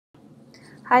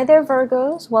Hi there,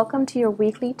 Virgos. Welcome to your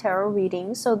weekly tarot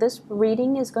reading. So this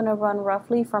reading is going to run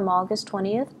roughly from August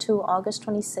 20th to August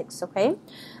 26th, okay?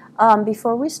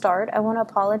 Before we start, I want to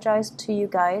apologize to you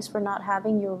guys for not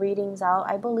having your readings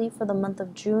out, I believe, for the month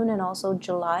of June and also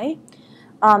July.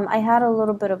 I had a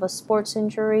little bit of a sports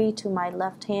injury to my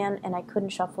left hand, and I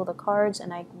couldn't shuffle the cards,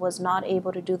 and I was not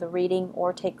able to do the reading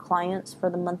or take clients for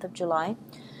the month of July.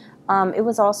 It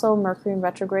was also Mercury in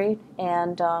retrograde,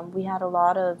 and we had a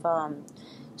lot of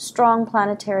strong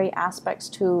planetary aspects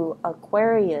to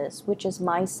Aquarius, which is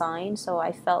my sign, so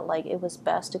I felt like it was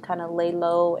best to kind of lay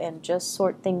low and just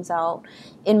sort things out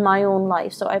in my own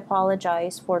life. So I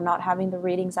apologize for not having the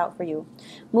readings out for you.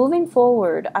 Moving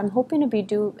forward, I'm hoping to be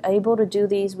able to do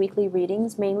these weekly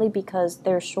readings mainly because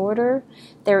they're shorter,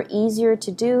 they're easier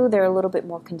to do, they're a little bit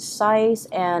more concise,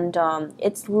 and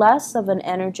it's less of an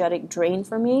energetic drain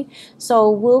for me. So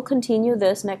we'll continue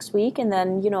this next week, and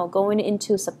then, going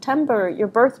into September, your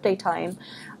birthday time,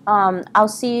 I'll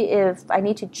see if I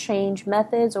need to change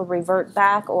methods or revert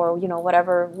back or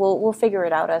whatever. We'll figure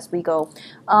it out as we go.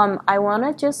 I want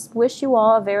to just wish you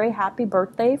all a very happy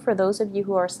birthday for those of you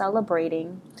who are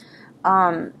celebrating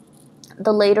the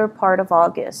later part of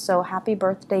August. So happy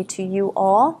birthday to you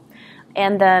all.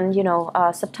 And then,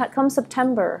 come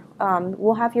September,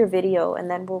 we'll have your video, and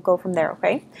then we'll go from there,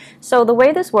 okay? So the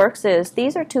way this works is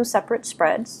these are two separate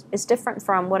spreads. It's different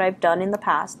from what I've done in the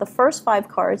past. The first 5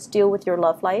 cards deal with your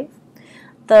love life.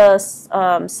 The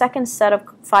second set of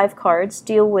 5 cards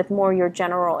deal with more your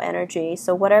general energy.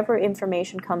 So whatever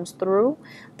information comes through,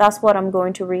 that's what I'm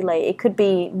going to relay. It could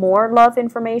be more love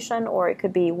information, or it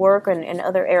could be work and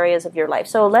other areas of your life.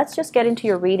 So let's just get into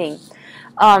your reading.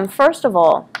 First of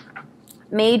all,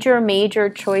 major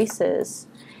choices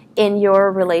in your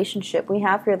relationship. We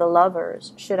have here the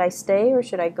Lovers. Should I stay or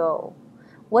should I go?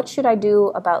 What should I do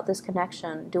about this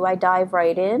connection? Do I dive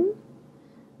right in?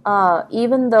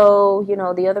 Even though,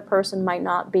 the other person might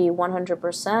not be 100%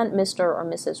 Mr. or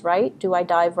Mrs. Right, do I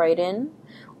dive right in?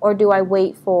 Or do I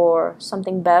wait for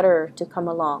something better to come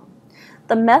along?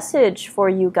 The message for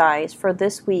you guys for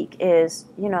this week is,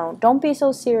 don't be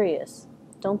so serious.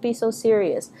 Don't be so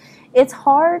serious. It's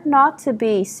hard not to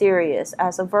be serious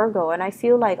as a Virgo, and I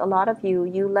feel like a lot of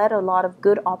you let a lot of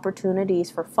good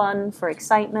opportunities for fun, for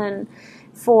excitement,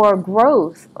 for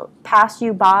growth pass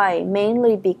you by,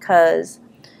 mainly because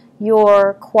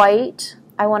you're quite,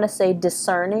 I want to say,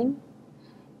 discerning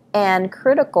and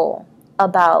critical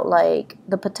about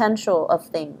the potential of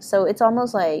things. So it's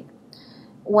almost like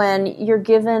when you're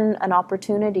given an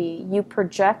opportunity, you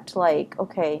project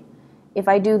okay, if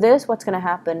I do this, what's going to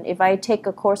happen? If I take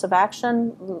a course of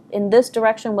action in this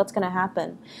direction, what's going to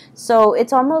happen? So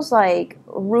it's almost like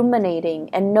ruminating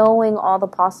and knowing all the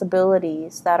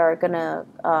possibilities that are going to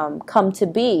come to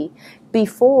be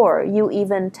before you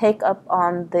even take up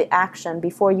on the action,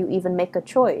 before you even make a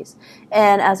choice.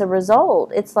 And as a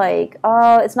result, it's like,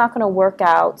 it's not going to work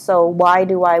out, so why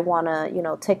do I want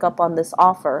to, take up on this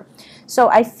offer? So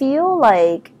I feel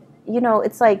like,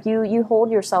 it's like you hold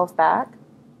yourself back.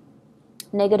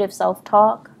 Negative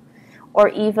self-talk, or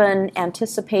even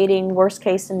anticipating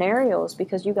worst-case scenarios,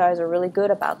 because you guys are really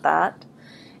good about that.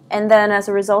 And then as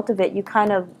a result of it, you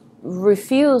kind of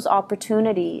refuse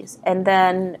opportunities, and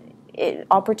then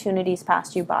opportunities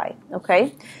pass you by,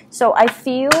 okay? So I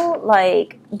feel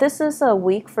like this is a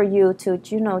week for you to,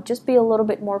 just be a little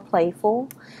bit more playful.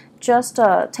 Just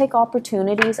take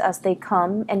opportunities as they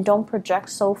come, and don't project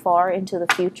so far into the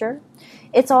future.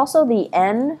 It's also the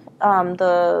end,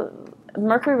 the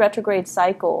Mercury retrograde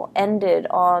cycle ended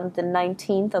on the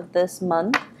 19th of this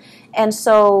month, and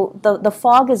so the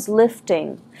fog is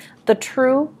lifting. The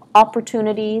true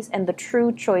opportunities and the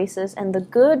true choices and the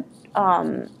good,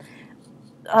 I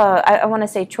want to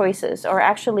say choices, are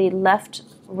actually left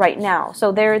right now.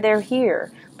 So they're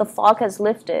here. The fog has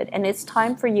lifted, and it's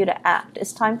time for you to act.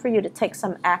 It's time for you to take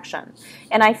some action.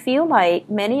 And I feel like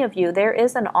many of you, there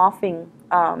is an offing,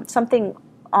 something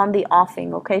on the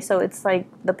offing, okay? So it's like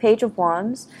the Page of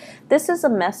Wands. This is a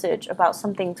message about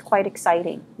something quite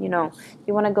exciting. You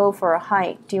want to go for a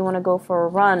hike? Do you want to go for a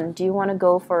run? Do you want to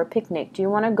go for a picnic? Do you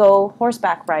want to go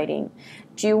horseback riding?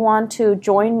 Do you want to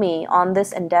join me on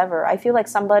this endeavor? I feel like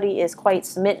somebody is quite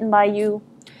smitten by you,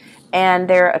 and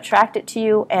they're attracted to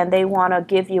you, and they want to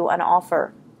give you an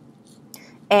offer.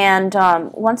 And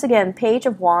once again, Page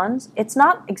of Wands, it's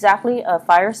not exactly a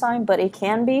fire sign, but it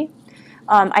can be.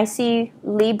 I see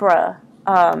Libra,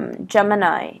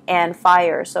 Gemini, and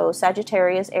fire. So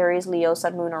Sagittarius, Aries, Leo,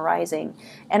 Sun, Moon, or Rising.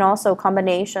 And also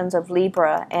combinations of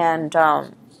Libra and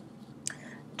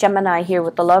Gemini here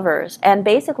with the Lovers. And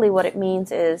basically what it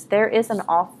means is there is an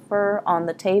offer on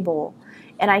the table,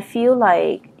 And I feel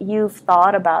like you've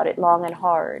thought about it long and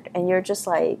hard, and you're just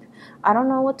like, I don't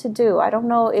know what to do. I don't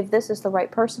know if this is the right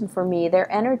person for me. Their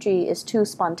energy is too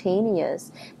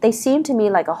spontaneous. They seem to me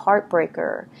like a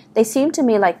heartbreaker. They seem to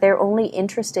me like they're only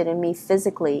interested in me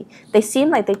physically. They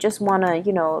seem like they just want to,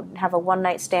 you know, have a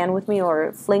one-night stand with me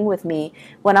or fling with me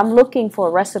when I'm looking for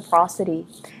reciprocity.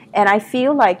 And I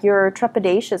feel like you're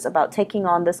trepidatious about taking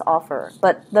on this offer.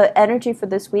 But the energy for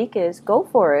this week is go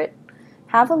for it.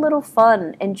 Have a little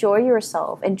fun, enjoy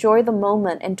yourself, enjoy the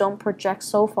moment, and don't project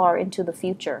so far into the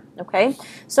future, okay?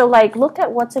 So like, look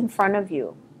at what's in front of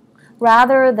you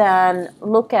rather than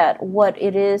look at what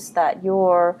it is that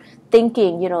you're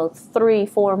thinking, you know,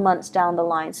 3-4 months down the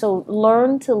line. So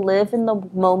learn to live in the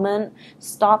moment,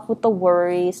 stop with the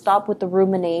worry, stop with the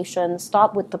rumination,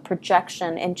 stop with the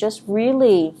projection, and just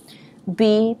really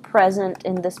be present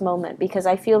in this moment, because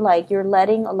I feel like you're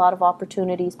letting a lot of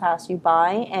opportunities pass you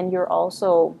by, and you're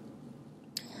also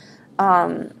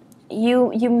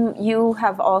you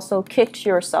have also kicked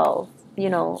yourself,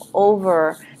 you know,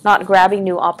 over not grabbing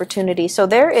new opportunities. So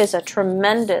there is a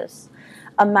tremendous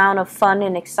amount of fun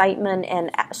and excitement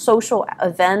and social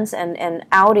events and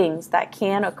outings that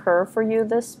can occur for you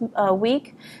this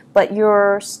week, but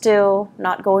you're still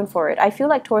not going for it. I feel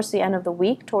like towards the end of the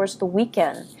week, towards the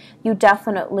weekend, you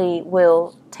definitely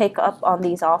will take up on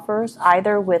these offers,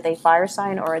 either with a fire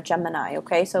sign or a Gemini,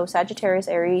 okay? So Sagittarius,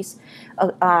 Aries,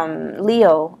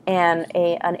 Leo, and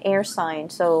an air sign,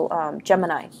 so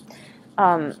Gemini.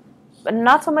 But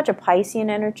not so much a Piscean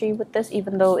energy with this,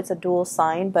 even though it's a dual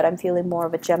sign, but I'm feeling more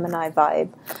of a Gemini vibe.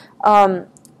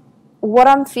 What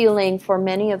I'm feeling for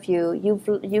many of you,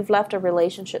 you've left a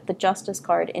relationship. The Justice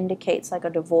card indicates like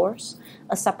a divorce,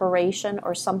 a separation,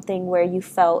 or something where you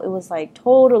felt it was like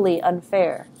totally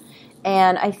unfair.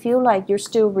 And I feel like you're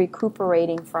still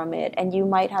recuperating from it, and you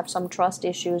might have some trust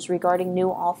issues regarding new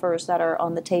offers that are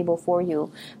on the table for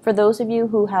you. For those of you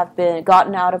who have been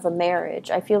gotten out of a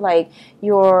marriage, I feel like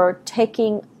you're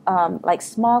taking like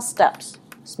small steps,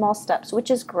 which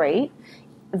is great,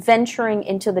 venturing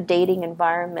into the dating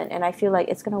environment, and I feel like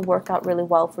it's going to work out really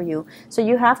well for you. So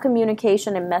you have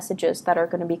communication and messages that are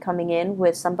going to be coming in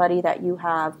with somebody that you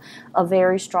have a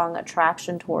very strong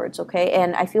attraction towards, okay?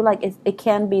 And I feel like it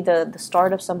can be the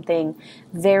start of something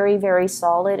very, very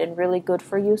solid and really good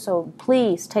for you, so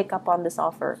please take up on this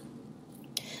offer.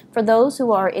 For those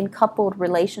who are in coupled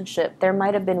relationship, there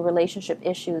might have been relationship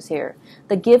issues here.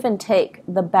 The give and take,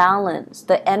 the balance,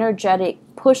 the energetic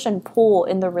push and pull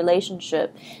in the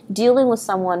relationship, dealing with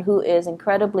someone who is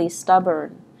incredibly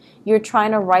stubborn. You're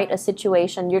trying to right a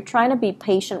situation. You're trying to be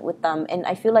patient with them, and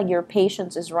I feel like your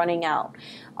patience is running out.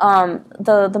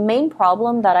 The main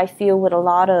problem that I feel with a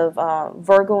lot of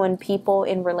Virgoan people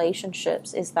in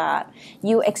relationships is that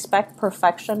you expect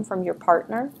perfection from your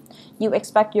partner. You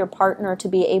expect your partner to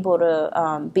be able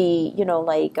to be, you know,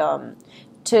 like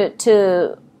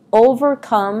to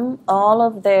overcome all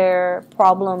of their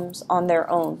problems on their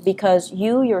own, because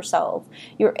you yourself,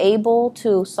 you're able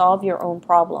to solve your own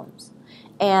problems.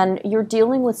 And you're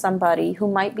dealing with somebody who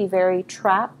might be very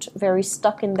trapped, very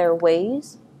stuck in their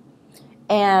ways,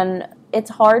 and it's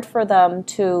hard for them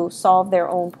to solve their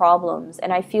own problems.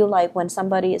 And I feel like when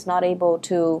somebody is not able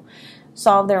to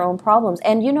solve their own problems,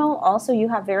 and you know, also you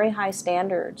have very high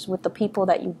standards with the people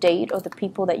that you date or the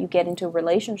people that you get into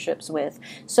relationships with,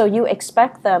 so you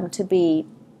expect them to be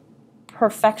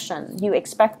perfection. You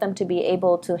expect them to be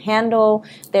able to handle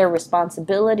their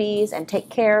responsibilities and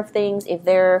take care of things. If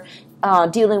they're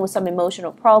dealing with some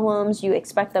emotional problems, you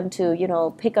expect them to, you know,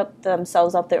 pick up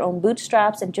themselves up their own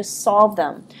bootstraps and just solve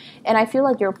them. And I feel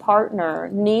like your partner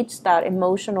needs that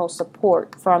emotional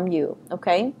support from you,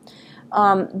 okay?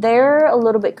 They're a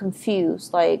little bit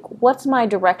confused, like, what's my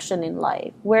direction in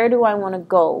life? Where do I want to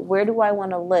go? Where do I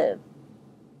want to live?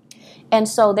 And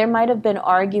so there might have been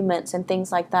arguments and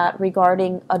things like that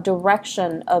regarding a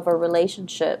direction of a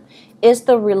relationship. Is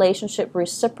the relationship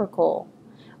reciprocal?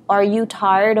 Are you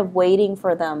tired of waiting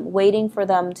for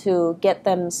them to get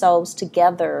themselves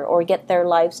together or get their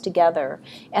lives together?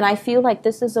 And I feel like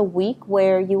this is a week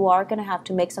where you are going to have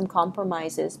to make some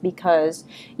compromises, because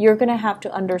you're going to have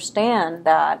to understand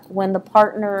that when the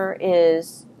partner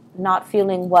is not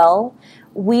feeling well,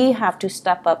 we have to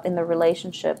step up in the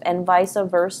relationship, and vice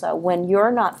versa. When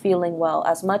you're not feeling well,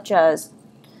 as much as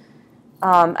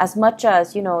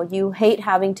you know, you hate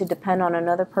having to depend on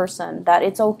another person, that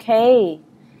it's okay.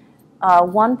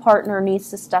 One partner needs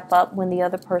to step up when the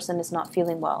other person is not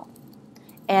feeling well.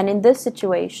 And in this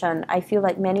situation, I feel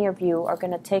like many of you are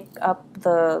going to take up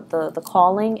the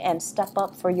calling and step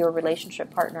up for your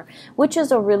relationship partner, which is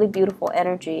a really beautiful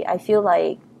energy. I feel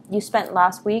like you spent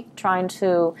last week trying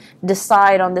to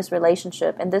decide on this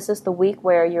relationship, and this is the week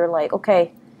where you're like,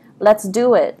 okay, let's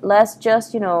do it. Let's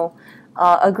just,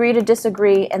 agree to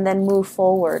disagree and then move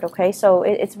forward. Okay, so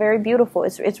it's very beautiful.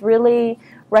 It's really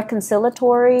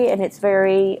reconciliatory, and it's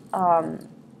very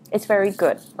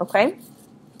good. Okay,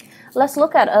 let's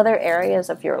look at other areas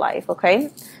of your life.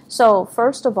 Okay, so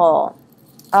first of all,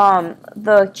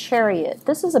 the Chariot.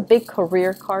 This is a big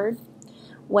career card.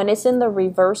 When it's in the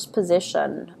reverse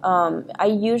position, I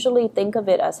usually think of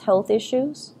it as health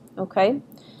issues. Okay.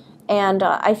 And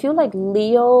I feel like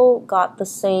Leo got the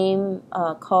same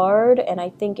card, and I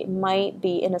think it might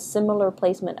be in a similar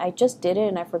placement. I just did it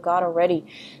and I forgot already.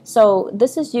 So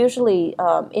this is usually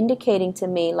indicating to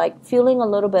me like feeling a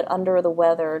little bit under the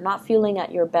weather, not feeling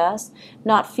at your best,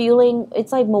 not feeling,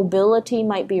 it's like mobility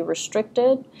might be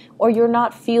restricted, or you're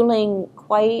not feeling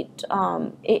quite,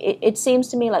 it seems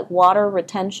to me like water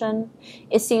retention.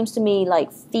 It seems to me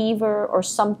like fever or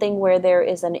something where there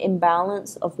is an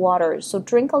imbalance of water. So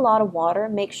drink a lot of water.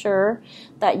 Make sure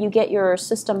that you get your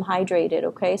system hydrated,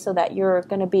 okay? So that you're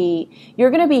gonna be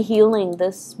healing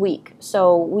this week.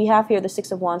 So we have here the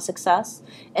Six of Wands, success,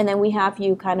 and then we have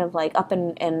you kind of like up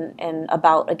and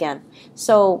about again.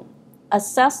 So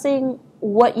assessing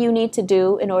what you need to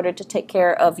do in order to take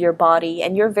care of your body,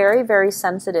 and you're very, very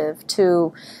sensitive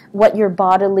to what your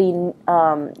bodily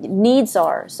needs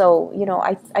are. So,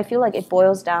 I feel like it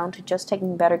boils down to just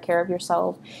taking better care of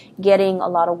yourself, getting a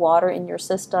lot of water in your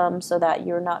system so that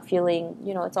you're not feeling,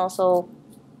 it's also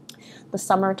the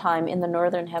summertime in the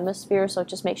northern hemisphere, so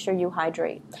just make sure you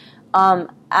hydrate.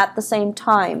 At the same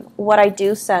time, what I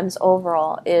do sense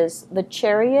overall is the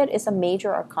Chariot is a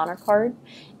major arcana card,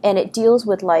 and it deals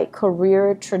with like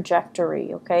career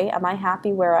trajectory. Okay, am I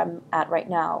happy where I'm at right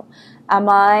now? Am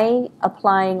I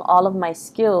applying all of my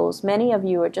skills? Many of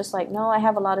you are just like, no, I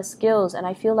have a lot of skills, and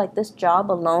I feel like this job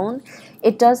alone,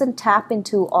 it doesn't tap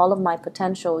into all of my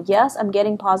potential. Yes, I'm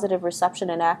getting positive reception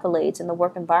and accolades in the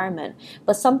work environment,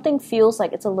 but something feels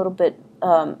like it's a little bit,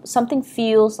 something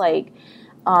feels like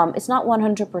it's not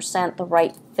 100% the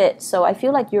right fit. So I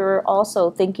feel like you're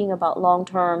also thinking about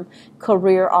long-term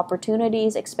career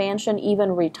opportunities, expansion,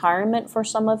 even retirement for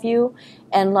some of you.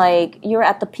 And like you're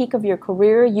at the peak of your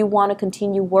career, you want to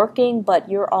continue working,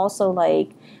 but you're also like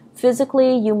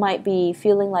physically you might be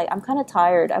feeling like, I'm kind of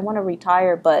tired, I want to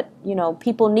retire, but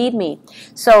people need me.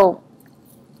 So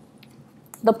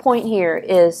the point here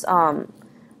is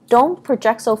don't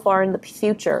project so far in the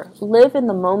future. Live in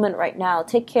the moment right now.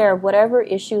 Take care of whatever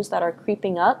issues that are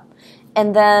creeping up.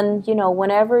 And then,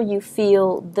 whenever you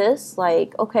feel this,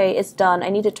 like, okay, it's done, I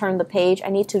need to turn the page, I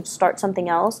need to start something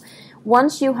else.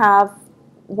 Once you have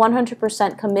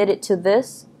 100% committed to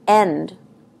this end,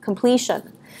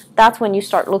 completion, that's when you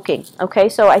start looking, okay?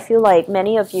 So I feel like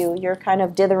many of you, you're kind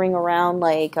of dithering around,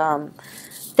 like,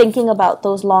 thinking about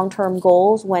those long-term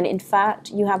goals when in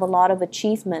fact you have a lot of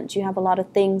achievements, you have a lot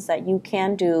of things that you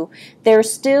can do.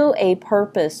 There's still a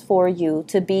purpose for you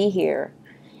to be here.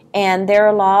 And there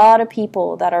are a lot of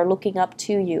people that are looking up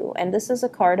to you. And this is a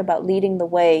card about leading the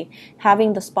way,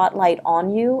 having the spotlight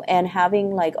on you, and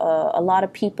having like a lot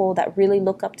of people that really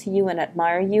look up to you and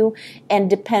admire you and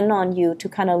depend on you to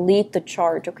kind of lead the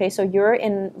charge. Okay, so you're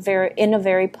in a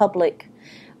very public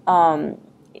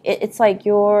it's like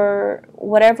your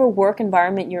whatever work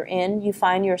environment you're in, you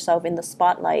find yourself in the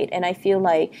spotlight. And I feel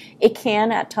like it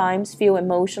can at times feel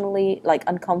emotionally like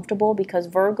uncomfortable, because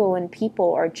Virgo and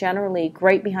people are generally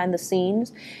great behind the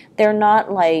scenes. They're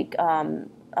not like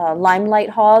limelight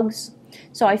hogs.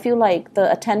 So I feel like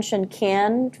the attention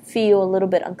can feel a little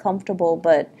bit uncomfortable,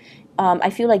 but I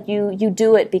feel like you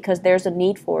do it because there's a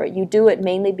need for it. You do it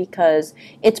mainly because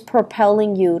it's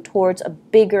propelling you towards a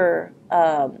bigger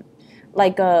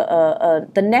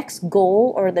the next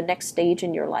goal or the next stage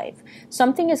in your life.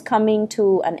 Something is coming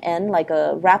to an end, like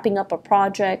wrapping up a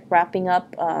project, wrapping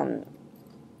up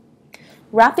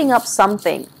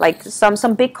something, like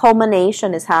some big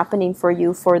culmination is happening for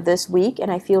you for this week,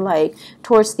 and I feel like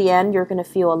towards the end you're going to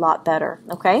feel a lot better,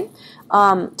 okay?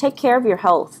 Take care of your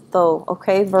health, though,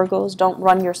 okay, Virgos? Don't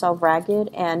run yourself ragged,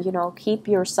 and, keep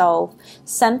yourself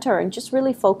centered and just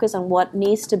really focus on what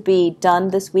needs to be done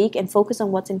this week and focus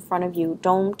on what's in front of you.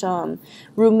 Don't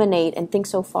ruminate and think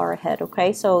so far ahead,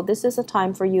 okay? So this is a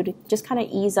time for you to just kind of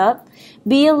ease up,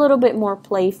 be a little bit more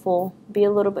playful,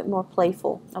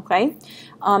 okay?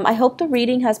 I hope the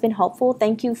reading has been helpful.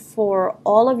 Thank you for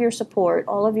all of your support,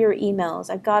 all of your emails.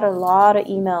 I got a lot of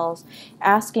emails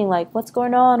asking, like, what's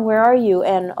going on? Where are you?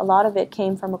 And a lot of it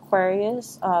came from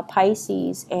Aquarius,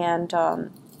 Pisces, and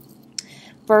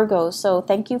Virgo. So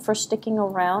thank you for sticking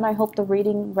around. I hope the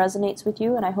reading resonates with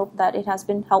you, and I hope that it has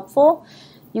been helpful.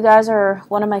 You guys are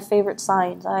one of my favorite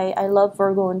signs. I love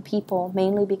Virgo and people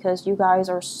mainly because you guys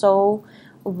are so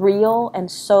real and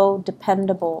so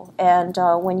dependable. And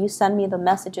when you send me the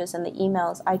messages and the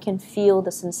emails, I can feel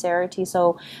the sincerity.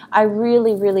 So I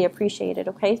really, really appreciate it.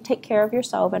 Okay, take care of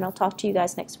yourself, and I'll talk to you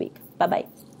guys next week.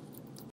 Bye-bye.